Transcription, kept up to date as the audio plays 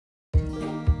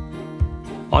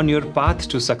On your path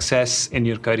to success in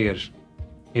your career,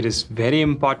 it is very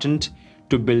important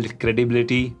to build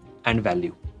credibility and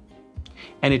value.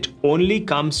 And it only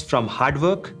comes from hard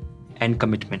work and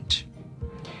commitment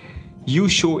you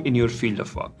show in your field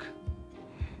of work.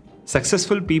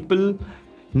 Successful people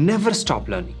never stop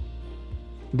learning.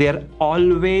 They are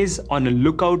always on a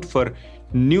lookout for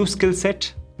new skill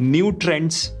set, new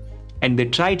trends, and they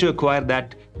try to acquire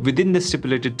that within the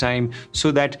stipulated time so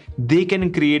that they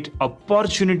can create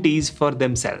opportunities for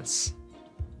themselves.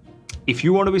 If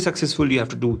you want to be successful, you have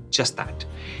to do just that.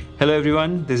 Hello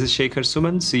everyone, this is Shekhar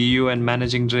Suman, CEO and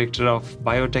Managing Director of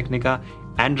Biotecnika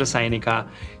and Rasainika,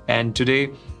 and today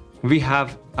we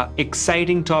have an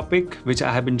exciting topic which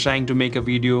I have been trying to make a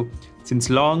video since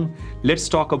long. Let's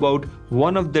talk about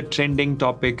one of the trending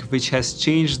topic which has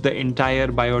changed the entire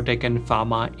biotech and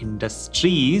pharma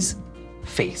industry's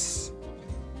face.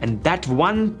 And that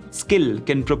one skill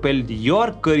can propel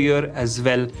your career as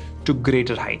well to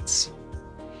greater heights.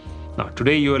 Now,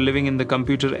 today you are living in the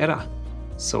computer era.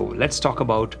 So let's talk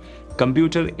about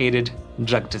computer-aided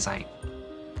drug design,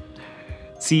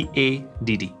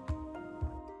 CADD.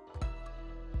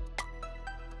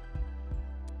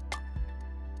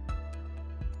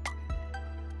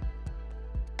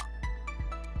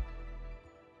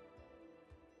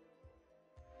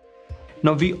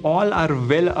 Now, we all are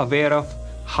well aware of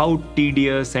how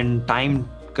tedious and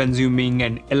time-consuming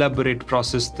and elaborate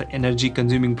process, the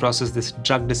energy-consuming process this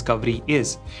drug discovery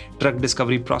is. Drug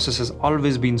discovery process has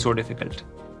always been so difficult.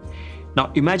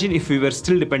 Now, imagine if we were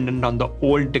still dependent on the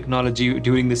old technology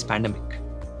during this pandemic,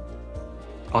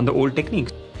 on the old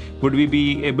techniques. Would we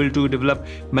be able to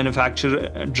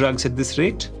manufacture drugs at this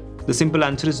rate? The simple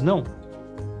answer is no.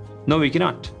 No, we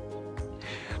cannot.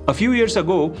 A few years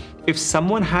ago, if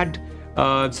someone had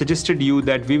suggested you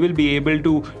that we will be able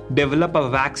to develop a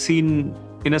vaccine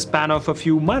in a span of a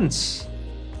few months,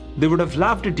 they would have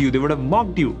laughed at you, they would have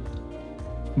mocked you.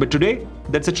 But today,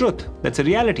 that's a truth, that's a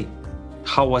reality.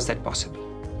 How was that possible?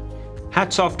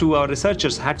 Hats off to our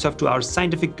researchers, hats off to our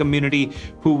scientific community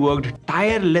who worked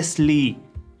tirelessly,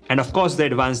 and of course the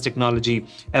advanced technology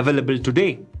available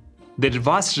today, the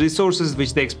vast resources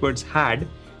which the experts had.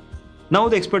 Now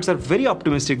the experts are very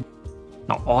optimistic.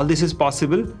 Now all this is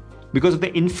possible because of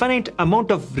the infinite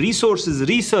amount of resources,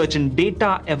 research and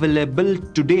data available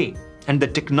today, and the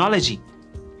technology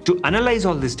to analyze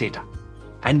all this data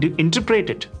and interpret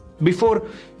it. Before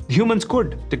humans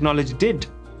could, technology did.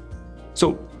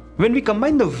 So when we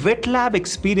combine the wet lab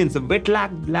experience, the wet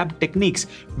lab techniques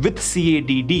with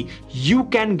CADD, you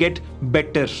can get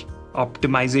better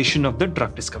optimization of the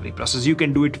drug discovery process. You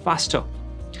can do it faster.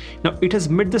 Now, it has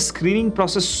made the screening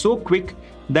process so quick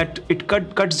that it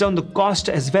cuts down the cost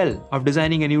as well of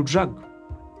designing a new drug.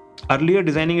 Earlier,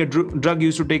 designing a drug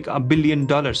used to take $1 billion.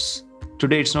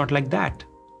 Today, it's not like that.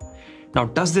 Now,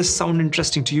 does this sound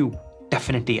interesting to you?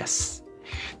 Definitely yes.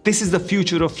 This is the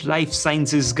future of life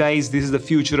sciences, guys. This is the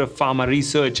future of pharma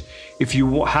research. If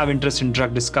you have interest in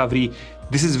drug discovery,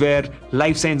 this is where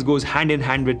life science goes hand in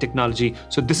hand with technology.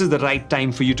 So this is the right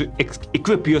time for you to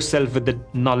equip yourself with the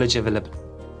knowledge available.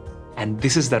 And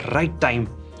this is the right time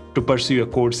to pursue a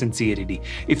course in CADD.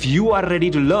 If you are ready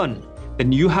to learn,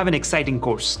 then you have an exciting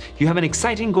course. You have an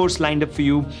exciting course lined up for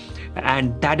you,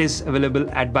 and that is available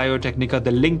at Biotecnika.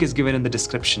 The link is given in the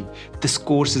description. This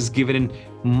course is given in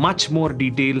much more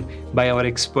detail by our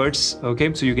experts.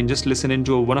 Okay, so you can just listen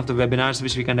into one of the webinars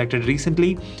which we conducted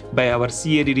recently by our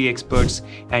CADD experts,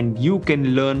 and you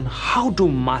can learn how to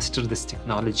master this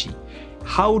technology,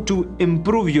 how to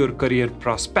improve your career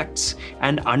prospects,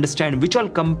 and understand which all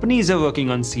companies are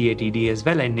working on CADD as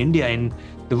well in India and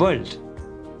the world.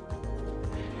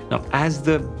 Now, as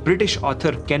the British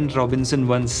author Ken Robinson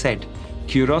once said,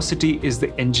 curiosity is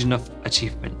the engine of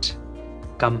achievement.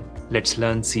 Come, let's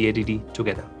learn CADD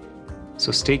together.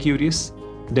 So stay curious,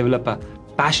 develop a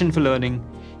passion for learning.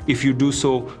 If you do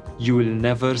so, you will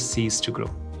never cease to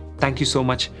grow. Thank you so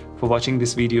much for watching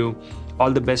this video. All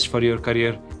the best for your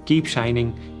career. Keep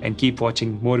shining and keep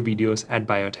watching more videos at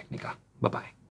Biotecnika. Bye-bye.